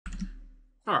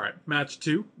Alright, match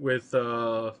 2 with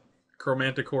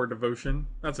Chromanticore Devotion.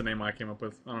 That's a name I came up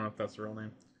with. I don't know if that's the real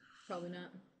name. Probably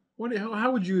not.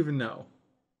 How would you even know?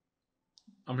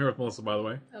 I'm here with Melissa, by the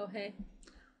way. Oh, hey.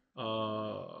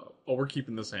 Oh, we're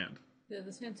keeping this hand. Yeah,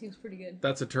 this hand seems pretty good.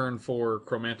 That's a turn for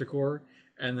Chromanticore,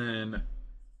 and then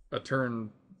a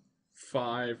turn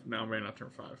 5. No, maybe not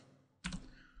turn 5.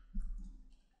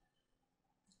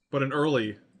 But an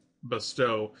early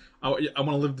bestow. I want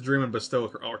to live the dream and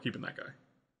bestow. We're keeping that guy,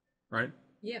 right?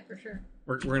 Yeah, for sure.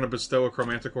 We're going to bestow a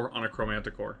Chromanticore on a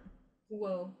Chromanticore.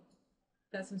 Whoa.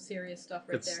 That's some serious stuff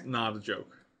right there. It's not a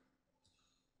joke.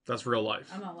 That's real life.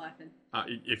 I'm not laughing.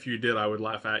 If you did, I would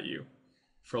laugh at you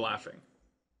for laughing.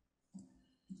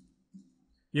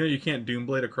 You know you can't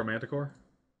Doomblade a Chromanticore?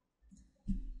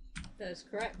 That is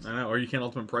correct. I know, or you can't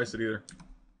Ultimate Price it either.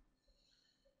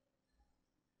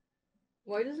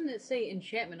 Why doesn't it say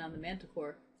enchantment on the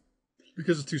Manticore?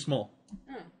 Because it's too small.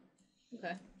 Oh,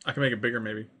 okay. I can make it bigger,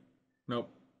 maybe. Nope.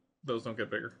 Those don't get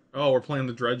bigger. Oh, we're playing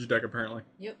the Dredge deck, apparently.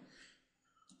 Yep.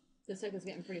 This deck is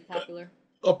getting pretty popular.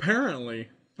 Apparently.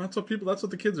 That's what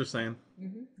the kids are saying.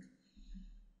 Mm-hmm.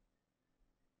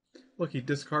 Look, he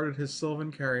discarded his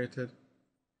Sylvan Caryatid.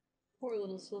 Poor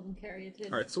little Sylvan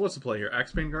Caryatid. Alright, so what's the play here?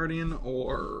 Axebane Guardian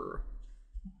or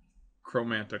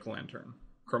Chromatic Lantern?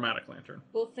 Chromatic Lantern.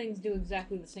 Both things do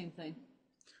exactly the same thing.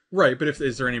 Right, but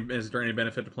is there any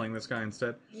benefit to playing this guy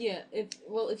instead? Yeah,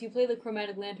 if you play the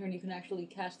Chromatic Lantern, you can actually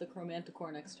cast the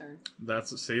Chromanticore next turn.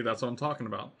 That's what I'm talking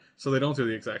about. So they don't do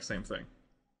the exact same thing.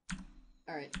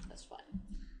 Alright, that's fine.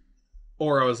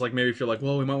 Or I was like, maybe if you're like,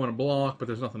 well, we might want to block, but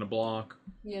there's nothing to block.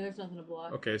 Yeah, there's nothing to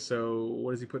block. Okay, so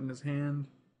what does he put in his hand?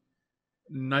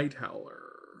 Night Howler.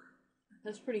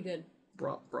 That's pretty good.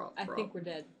 Brop. I think we're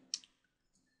dead.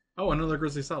 Oh, another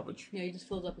Grizzly Salvage. Yeah, he just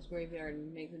fills up his graveyard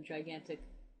and makes a gigantic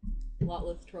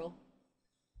Lotlith troll.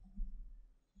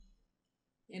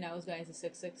 And now his guy is a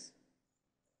 6/6.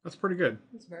 That's pretty good.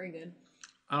 That's very good.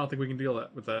 I don't think we can deal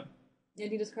with that.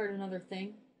 And he discarded another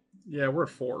thing. Yeah, we're at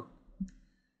 4.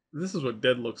 This is what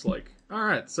dead looks like.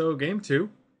 Alright, so game 2.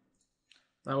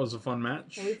 That was a fun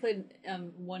match. So we played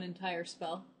one entire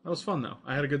spell. That was fun, though.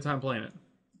 I had a good time playing it.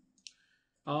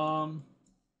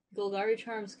 Golgari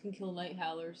Charms can kill Night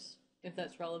Howlers, if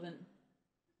that's relevant.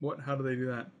 What? How do they do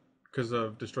that? Because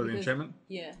of Destroy the Enchantment?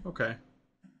 Yeah. Okay.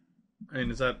 I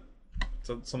mean, is that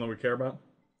something we care about?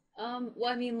 Well,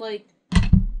 I mean, like,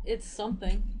 it's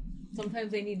something.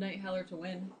 Sometimes they need Night Howler to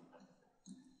win.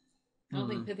 I don't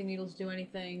think Pithing Needles do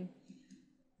anything.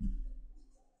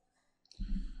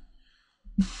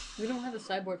 We don't have a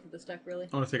sideboard for this deck, really.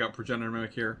 I want to take out Progenitor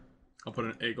Mimic here. I'll put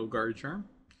an A Golgari Charm.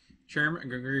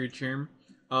 Golgari Charm.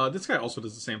 This guy also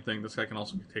does the same thing. This guy can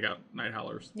also take out Night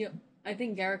Howlers. Yep. I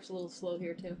think Garrick's a little slow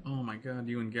here, too. Oh my god,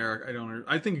 you and Garrick.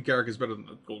 I think Garrick is better than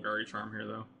the Golgari Charm here,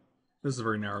 though. This is a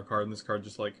very narrow card, and this card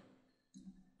just, like...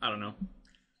 I don't know.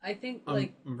 I think,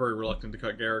 I'm very reluctant to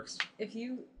cut Garricks. if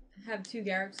you have 2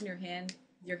 Garricks in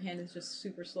your hand is just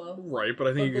super slow. Right, but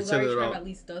I think you could say that about... at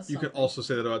least does you could also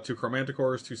say that about 2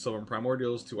 Chromanticores, 2 Sylvan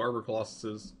Primordials, 2 Arbor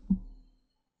Colossuses.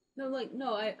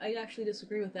 No, I actually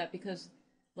disagree with that because,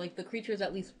 like, the creatures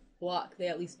at least block. They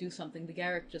at least do something. The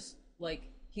Garrick just, like,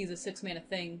 he's a 6-mana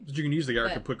thing. But you can use the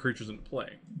Garrick to put creatures into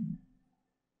play.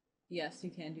 Yes,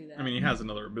 you can do that. I mean, he has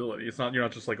another ability. It's not, you're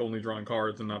not just, like, only drawing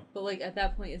cards and not... But, like, at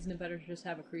that point, isn't it better to just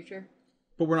have a creature?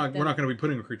 But we're not going to be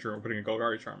putting a creature, we're putting a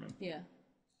Golgari Charm in. Yeah.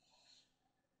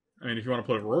 I mean, if you want to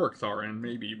put a Rorik Thar in,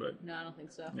 maybe, but... No, I don't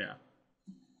think so. Yeah.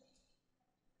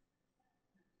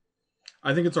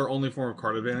 I think it's our only form of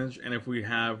card advantage, and if we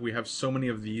have so many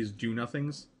of these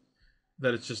do-nothings,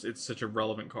 that it's such a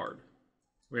relevant card.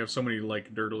 We have so many,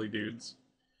 like, dirtily dudes.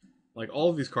 Like, all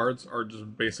of these cards are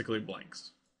just basically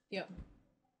blanks. Yep.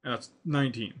 And that's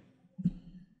 19.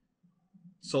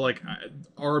 So, like,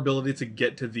 our ability to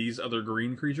get to these other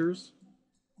green creatures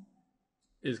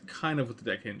is kind of what the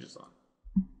deck hinges on.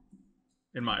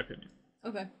 In my opinion.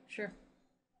 Okay, sure.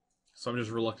 So I'm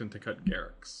just reluctant to cut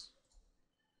Garrick's.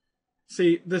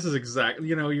 See, this is exactly...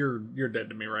 You know, you're dead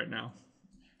to me right now.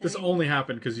 This only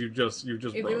happened because you just if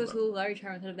brought it was up. Golgari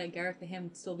Charm instead of that Garrick, the hand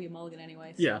would still be a mulligan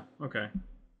anyway. So. Yeah, okay.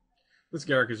 This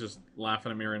Garrick is just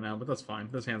laughing at me right now, but that's fine.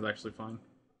 This hand's actually fine.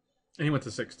 And he went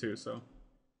to 6 too, so...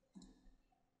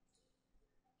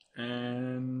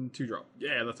 And 2 drop.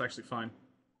 Yeah, that's actually fine.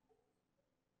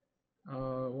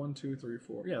 1, 2, 3,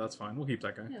 4. Yeah, that's fine. We'll keep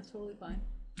that guy. Yeah, it's totally fine.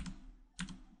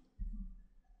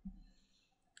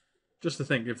 Just to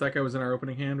think, if that guy was in our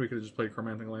opening hand, we could have just played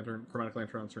Chromatic Lantern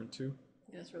on turn 2.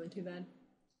 Yeah, that's really too bad.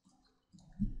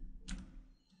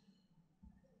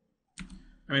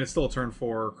 I mean, it's still a turn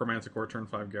 4 Chromanticore, turn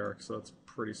 5 Garrick, so that's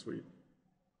pretty sweet.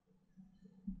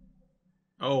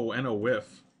 Oh, and a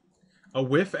whiff. A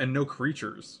whiff and no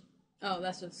creatures. Oh,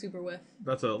 that's a super whiff.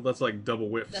 That's like double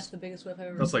whiffs. That's the biggest whiff I've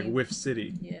ever That's seen. like Whiff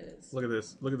City. Yeah, it is. Look at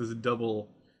this. Look at this double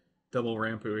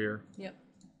Rampu here. Yep.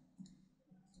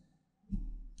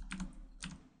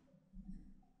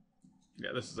 Yeah,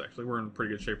 this is actually, we're in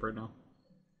pretty good shape right now.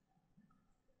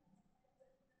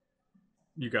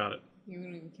 You got it. You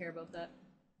don't even care about that.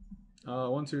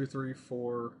 1, 2, 3,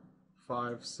 4,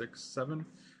 5, 6, 7.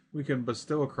 We can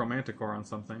bestow a Chromanticore on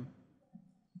something.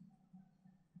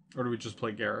 Or do we just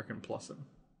play Garrick and plus him?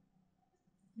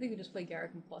 I think we just play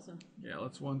Garrick and plus him. Yeah,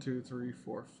 let's 1, 2, 3,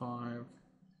 4, 5.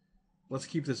 Let's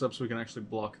keep this up so we can actually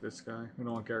block this guy. We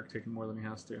don't want Garrick taking more than he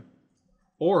has to.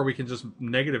 Or we can just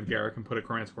negative Garrick and put a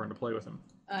Chromanticore into play with him.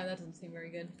 That doesn't seem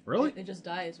very good. Really? It just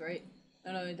dies, right?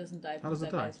 Oh no, it doesn't die How because does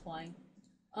it that die? guy's flying.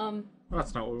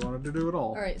 That's not what we wanted to do at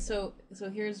all. Alright, so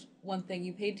here's one thing.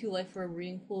 You paid 2 life for a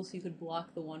breeding pool so you could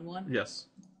block the 1/1. Yes.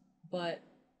 But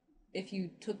if you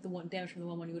took the damage from the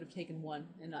 1/1, you would have taken 1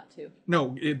 and not 2.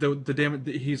 No, the damage,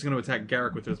 he's going to attack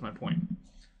Garrick with it, is my point.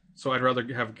 So I'd rather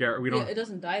have Garrick. We don't. Yeah, it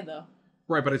doesn't die though.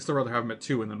 Right, but I'd still rather have him at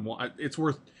 2 and then 1. It's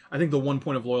worth. I think the 1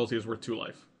 point of loyalty is worth 2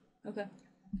 life. Okay.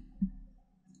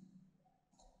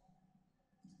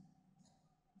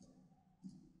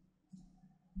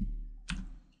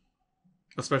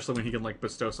 Especially when he can, like,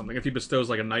 bestow something. If he bestows,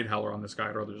 like, a Night Howler on this guy,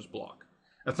 I'd rather just block.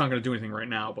 That's not going to do anything right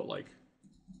now, but, like...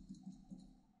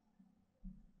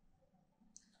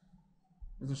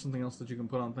 Is there something else that you can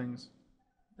put on things?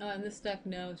 In this deck,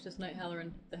 no. It's just Night Howler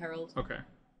and the Herald. Okay.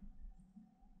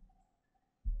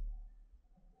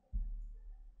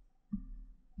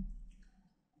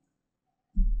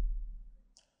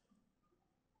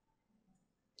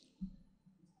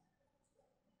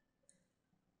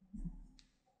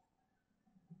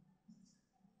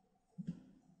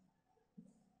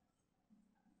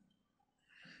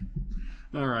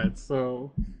 Alright,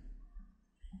 so...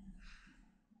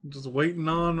 just waiting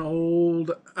on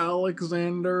old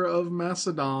Alexander of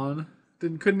Macedon.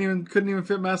 Couldn't even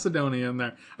fit Macedonia in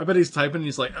there. I bet he's typing and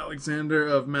he's like, Alexander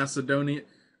of Macedonia.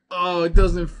 Oh, it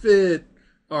doesn't fit.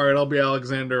 Alright, I'll be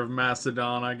Alexander of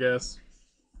Macedon, I guess.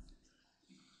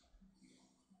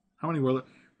 How many were there?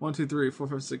 1, 2, 3, 4,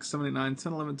 5, 6, 7, 8, 9,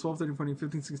 10, 11, 12, 13, 14,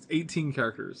 15, 16, 18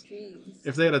 characters. Jeez.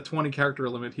 If they had a 20 character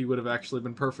limit, he would have actually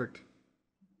been perfect.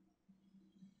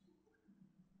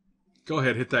 Go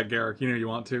ahead, hit that Garrick. You know you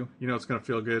want to. You know it's going to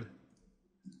feel good.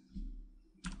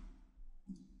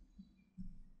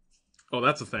 Oh,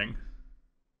 that's a thing.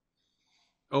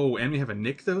 Oh, and we have a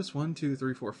Nykthos. 1, 2,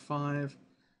 3, 4, 5.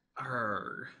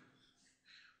 Arrgh.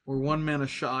 We're 1 mana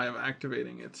shy of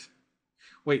activating it.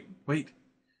 Wait.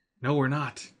 No, we're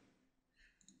not.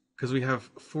 Because we have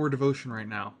 4 devotion right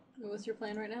now. What's your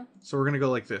plan right now? So we're going to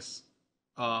go like this.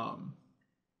 We're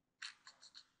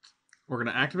going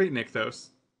to activate Nykthos.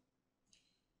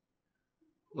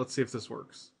 Let's see if this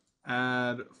works.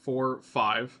 Add 4,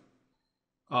 5.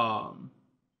 We're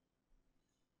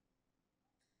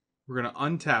going to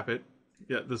untap it.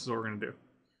 Yeah, this is what we're going to do.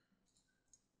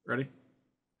 Ready?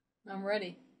 I'm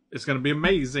ready. It's going to be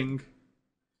amazing.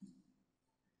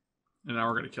 And now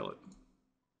we're going to kill it.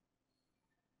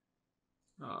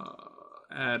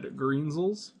 Add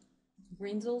Greensels.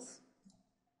 Greensels? Is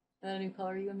that a new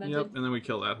color you invented? Yep, and then we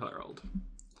kill that Herald.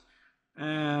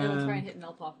 And we'll try and And hit an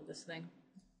elf off of this thing.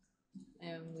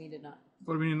 And we did not.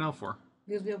 what do we need an elf for?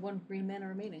 Because we have 1 green mana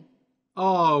remaining.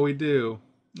 Oh, we do.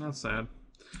 That's sad.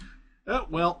 Oh,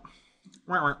 well.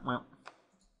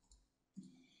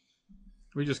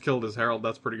 We just killed his Herald.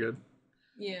 That's pretty good.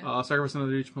 Yeah. Sacrifice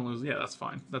another each one lose. Yeah, that's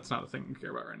fine. That's not a thing we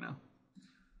care about right now.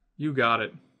 You got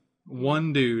it.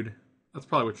 1 dude. That's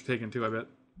probably what you're taking too, I bet.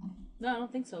 No, I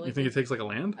don't think so. Like, You think it takes like a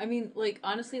land? I mean, like,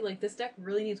 honestly, like, this deck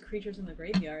really needs creatures in the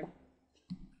graveyard.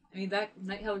 I mean, that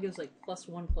Night Howler gives, like,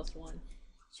 +1/+1.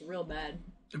 It's real bad.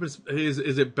 But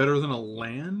is it better than a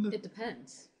land? It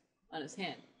depends on his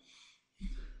hand.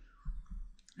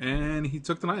 And he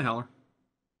took the Night Howler.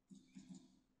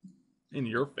 In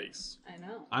your face. I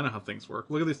know. I know how things work.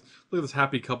 Look at this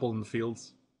happy couple in the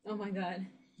fields. Oh my god.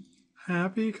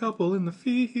 Happy couple in the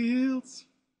fields.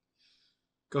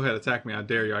 Go ahead, attack me. I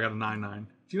dare you. I got a 9/9. Do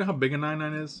you know how big a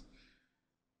 9/9 is?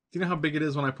 Do you know how big it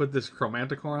is when I put this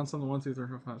Chromanticore on something? 1, 2, 3,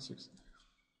 4, 5, 6.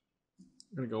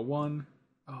 I'm gonna go 1.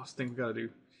 Oh, this thing we gotta do.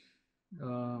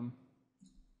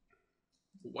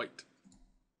 White.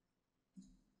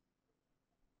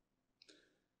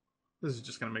 This is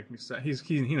just gonna make me sad.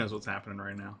 He knows what's happening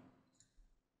right now.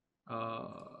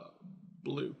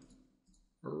 Blue.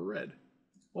 Red.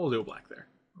 We'll do a black there.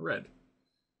 Red.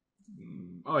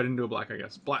 Oh, I didn't do a black, I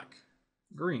guess. Black.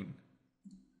 Green.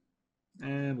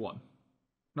 And 1.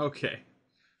 Okay.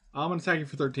 I'm gonna attack you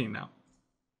for 13 now.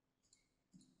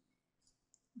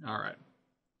 Alright.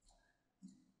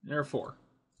 There are 4.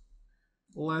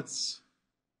 Let's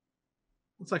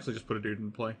actually just put a dude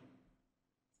in play.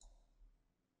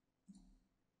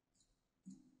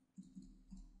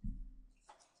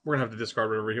 We're gonna have to discard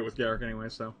whatever we hit with Garrick anyway,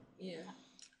 so. Yeah.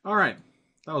 Alright.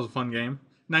 That was a fun game.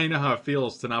 Now you know how it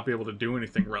feels to not be able to do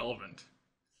anything relevant.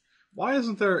 Why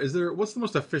isn't there... What's the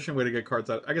most efficient way to get cards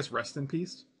out? I guess Rest in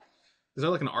Peace? Is there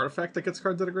like an artifact that gets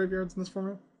cards out of graveyards in this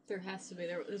format? There has to be.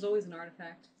 There's always an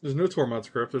artifact. There's no Tormod's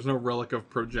Crypt. There's no Relic of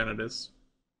Progenitus.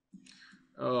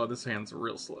 Oh, this hand's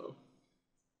real slow.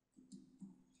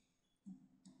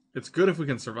 It's good if we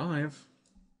can survive.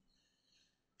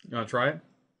 You want to try it?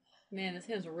 Man, this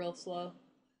hand's real slow.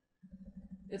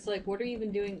 It's like, what are you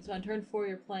even doing? So on turn 4,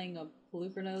 you're playing a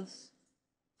Pelucranos.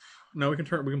 No, we can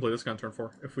play this guy on turn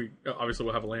 4. If we obviously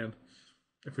we'll have a land.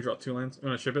 If we draw 2 lands, you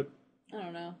want to ship it? I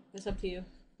don't know. It's up to you.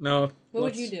 No. What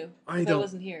would you do if I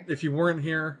wasn't here? If you weren't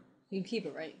here, you'd keep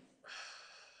it, right?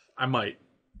 I might.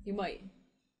 You might.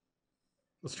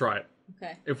 Let's try it.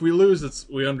 Okay. If we lose,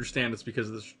 we understand it's because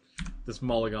of this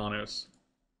Mulliganos.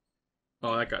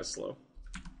 Oh, that guy's slow.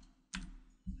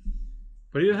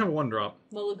 But he didn't have a 1-drop.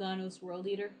 Mulliganos World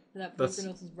Eater? Is that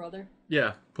Pelucranos' brother?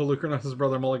 Yeah, Pelucranos'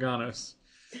 brother Mulliganos.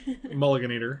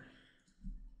 Mulligan Eater.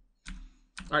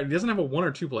 Alright, he doesn't have a 1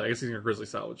 or 2 play. I guess he's going to Grizzly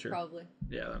Salvage here. Probably.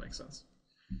 Yeah, that makes sense.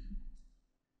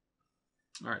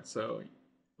 Alright, so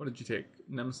what did you take?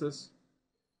 Nemesis?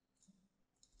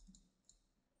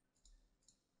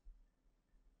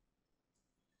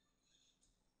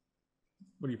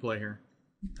 What do you play here?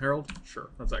 Herald?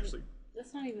 Sure, that's actually...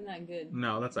 That's not even that good.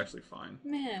 No, that's actually fine.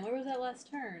 Man, where was that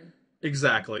last turn?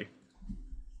 Exactly.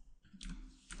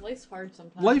 Life's hard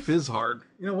sometimes. Life is hard.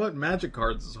 You know what? Magic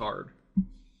cards is hard.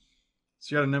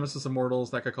 So you got a Nemesis Immortals.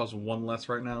 That guy costs 1 less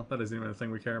right now. That isn't even a thing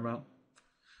we care about.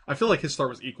 I feel like his start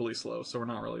was equally slow, so we're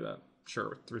not really that sure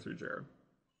with 3/3 Jared.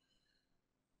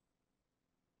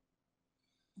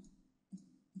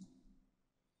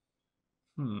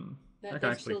 I can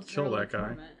actually kill that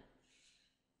guy.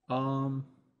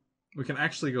 We can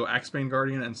actually go Axebane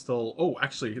Guardian and still... Oh,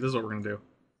 actually, this is what we're going to do.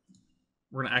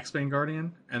 We're going to Axebane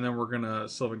Guardian, and then we're going to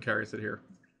Sylvan Carries it here.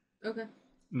 Okay.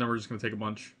 And then we're just going to take a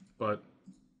bunch, but...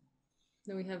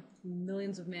 Then we have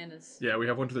millions of manas. Yeah, we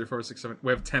have 1, 2, 3, 4, 5, 6, 7...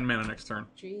 We have 10 mana next turn.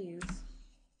 Jeez.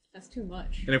 That's too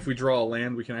much. And if we draw a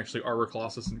land, we can actually Arbor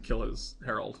Colossus and kill his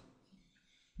Herald.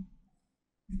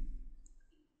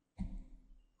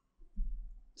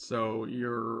 So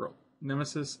your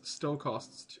Nemesis still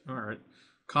costs... Alright.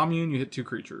 Commune, you hit 2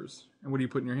 creatures. And what do you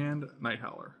put in your hand? Night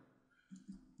Howler.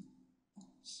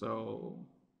 So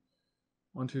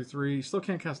 1, 2, 3. You still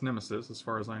can't cast Nemesis, as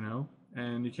far as I know.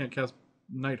 And you can't cast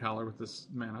Night Howler with this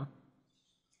mana.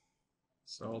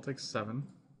 So I'll take 7.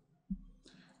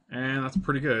 And that's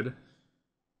pretty good.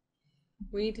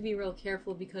 We need to be real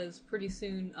careful because pretty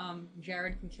soon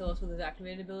Jared can kill us with his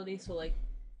activated ability. So, like,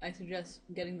 I suggest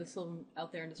getting the Sylvan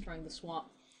out there and destroying the swamp.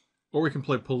 Or we can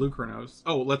play Pelucranos.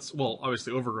 Oh, well,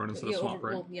 obviously Overgrown instead of Swamp,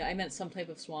 right? Well, yeah, I meant some type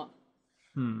of swamp.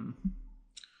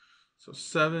 So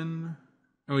 7,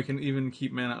 and we can even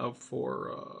keep mana up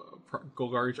for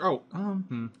Golgari. Oh,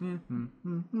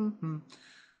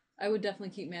 I would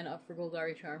definitely keep mana up for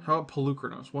Golgari Charm. How about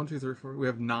Pelucranos? 1, 2, 3, 4. We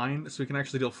have 9, so we can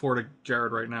actually deal 4 to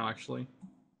Jared right now, actually.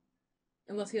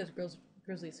 Unless he has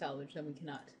Grizzly Salvage, then we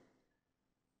cannot.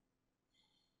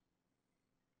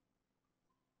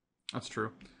 That's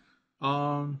true.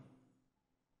 Alright,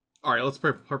 let's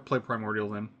play Primordial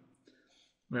then.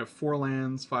 We have 4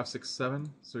 lands, 5, 6,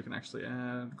 7, so we can actually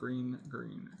add green,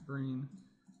 green, green.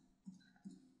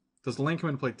 Does the land come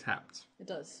in and play tapped? It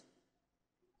does.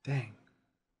 Dang.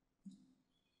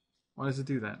 Why does it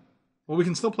do that? Well, we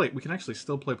can actually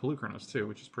still play Pelucranos too,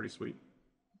 which is pretty sweet.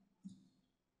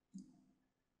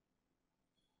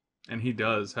 And he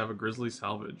does have a Grizzly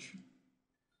Salvage.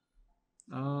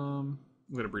 We'll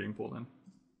get a Breeding Pool then.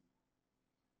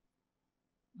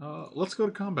 Let's go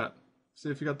to combat. See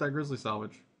if you got that Grizzly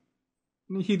Salvage.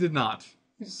 He did not.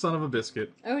 Son of a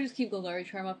biscuit. I would just keep Golgari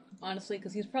Charm up, honestly,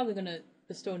 because he's probably going to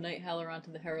bestow Night Howler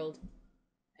onto the Herald.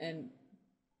 And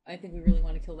I think we really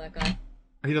want to kill that guy.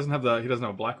 He doesn't have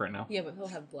a black right now. Yeah, but he'll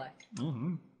have black.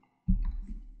 Mm-hmm.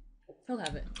 He'll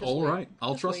have it. Just all wait. Right,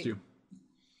 I'll just trust wait. you.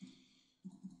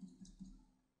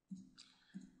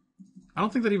 I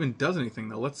don't think that even does anything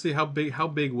though. Let's see how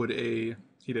big would a...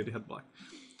 He had black.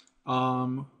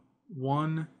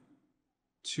 1,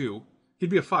 2. He'd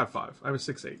be a 5/5. I have a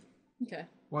 6/8. Okay.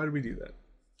 Why did we do that?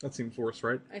 That seemed forced,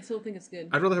 right? I still think it's good.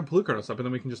 I'd rather have Pelucranos up, and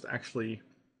then we can just actually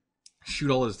shoot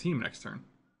all his team next turn.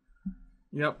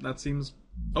 Yep, that seems...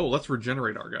 Oh, let's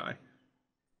regenerate our guy.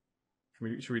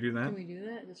 Should we do that? Can we do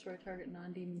that? Destroy target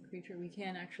non-demon creature. We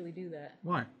can actually do that.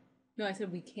 Why? No, I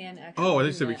said we can actually. Oh, I do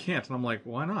just said we that. can't, and I'm like,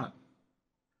 why not?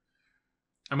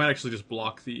 I might actually just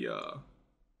block the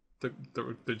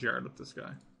Jared with this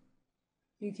guy.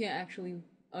 You can't actually.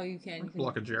 Oh, you can. You can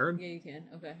Block a Jared? Yeah, you can.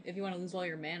 Okay. If you want to lose all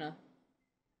your mana.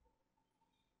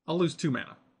 I'll lose 2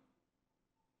 mana.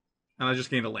 And I just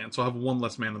gained a land, so I'll have 1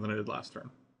 less mana than I did last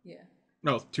turn. Yeah.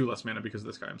 No, 2 less mana because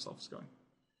this guy himself is going.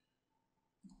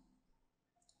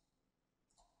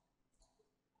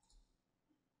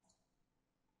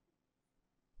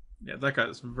 Yeah, that guy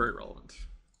is very relevant.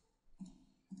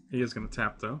 He is going to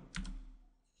tap, though.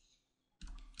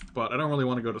 But I don't really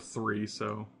want to go to 3,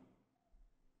 so...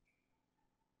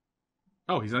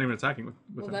 Oh, he's not even attacking with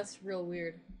Well, him. that's real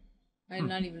weird. I did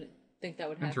not even think that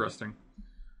would happen. Interesting.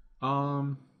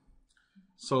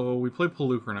 So we play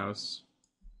Pelucranos.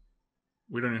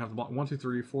 We don't even have to block. 1, 2,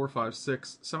 3, 4, 5,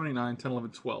 6, 7, 8, 9, 10,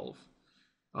 11, 12.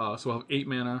 So we'll have 8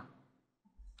 mana.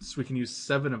 So we can use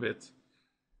 7 of it.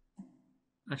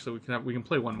 Actually, we can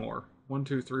play one more. 1,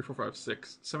 2, 3, 4, 5,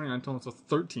 6, 7, 8, 9, 10, 11, 12,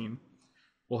 13.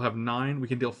 We'll have 9. We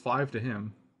can deal 5 to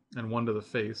him and 1 to the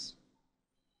face.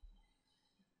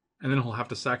 And then he'll have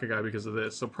to sack a guy because of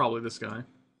this. So probably this guy.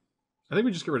 I think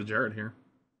we just get rid of Jared here.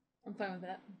 I'm fine with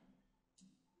that.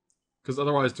 Because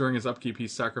otherwise, during his upkeep, he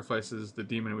sacrifices the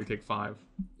demon and we take 5.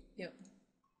 Yep.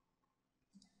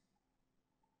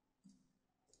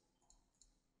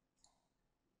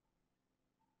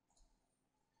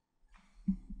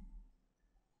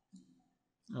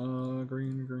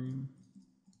 Green.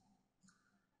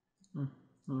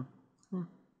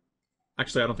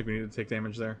 Actually, I don't think we need to take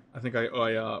damage there. I think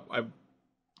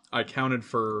I counted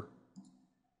for...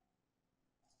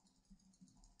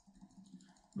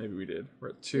 Maybe we did. We're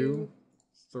at 2,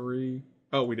 3...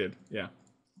 Oh, we did. Yeah.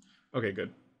 Okay,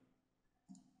 good.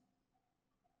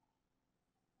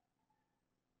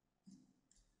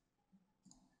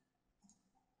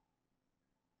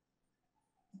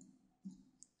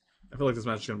 I feel like this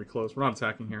match is going to be close. We're not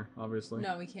attacking here, obviously.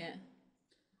 No, we can't.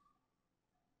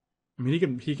 I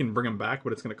mean, he can bring him back,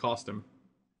 but it's going to cost him.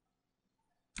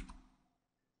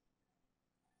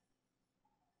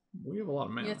 We have a lot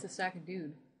of mana. Yeah, it's a sack of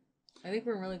dude. I think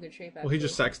we're in really good shape, actually. Well, he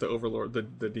just sacks the Overlord,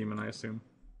 the demon, I assume.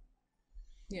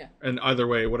 Yeah. And either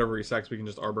way, whatever he sacks, we can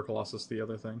just Arbor Colossus the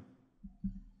other thing.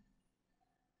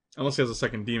 Unless he has a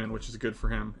second demon, which is good for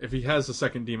him. If he has a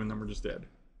second demon, then we're just dead.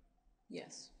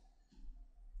 Yes.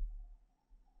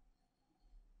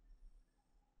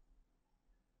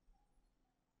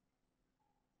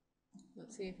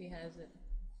 Let's see if he has it.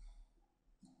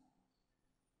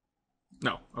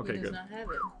 No. Okay, he does good. not have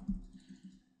it.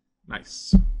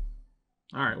 Nice.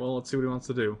 Alright, well, let's see what he wants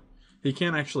to do. He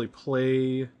can't actually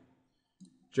play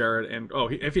Jared and... Oh,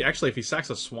 if he sacks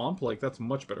a swamp, like, that's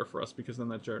much better for us, because then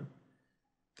that Jared...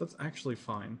 That's actually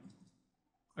fine.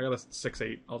 I got a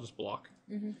 6/8. I'll just block.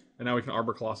 Mm-hmm. And now we can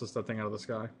Arbor Colossus that thing out of the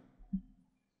sky.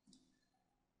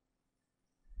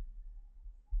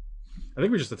 I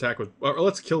think we just attack with... Or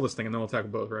let's kill this thing and then we'll attack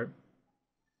with both, right?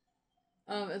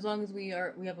 As long as we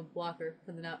have a blocker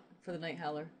for the Night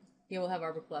Howler. He will have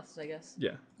Arbor Colossus, I guess.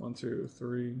 Yeah. 1, 2,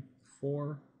 3,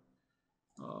 4,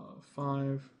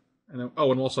 5, and then and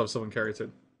we'll also have Sylvan Caryatid.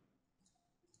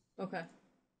 Okay.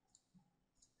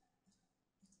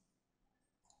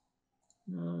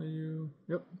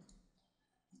 Yep.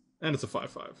 And it's a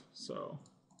 5/5, so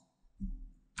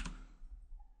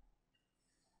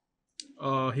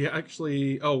he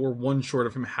actually we're 1 short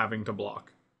of him having to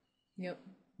block. Yep.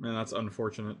 Man, that's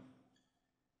unfortunate.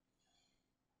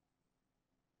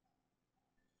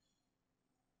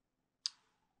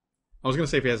 I was gonna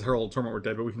say if he has Herald of Torment, we're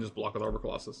dead, but we can just block with Arbor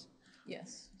Colossus.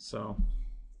 Yes. So,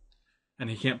 and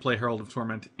he can't play Herald of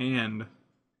Torment and...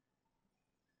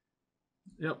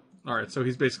 Yep. Alright, so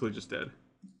he's basically just dead.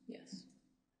 Yes.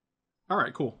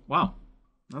 Alright, cool. Wow.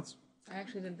 That's... I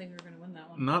actually didn't think we were going to win that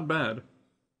one. Not bad.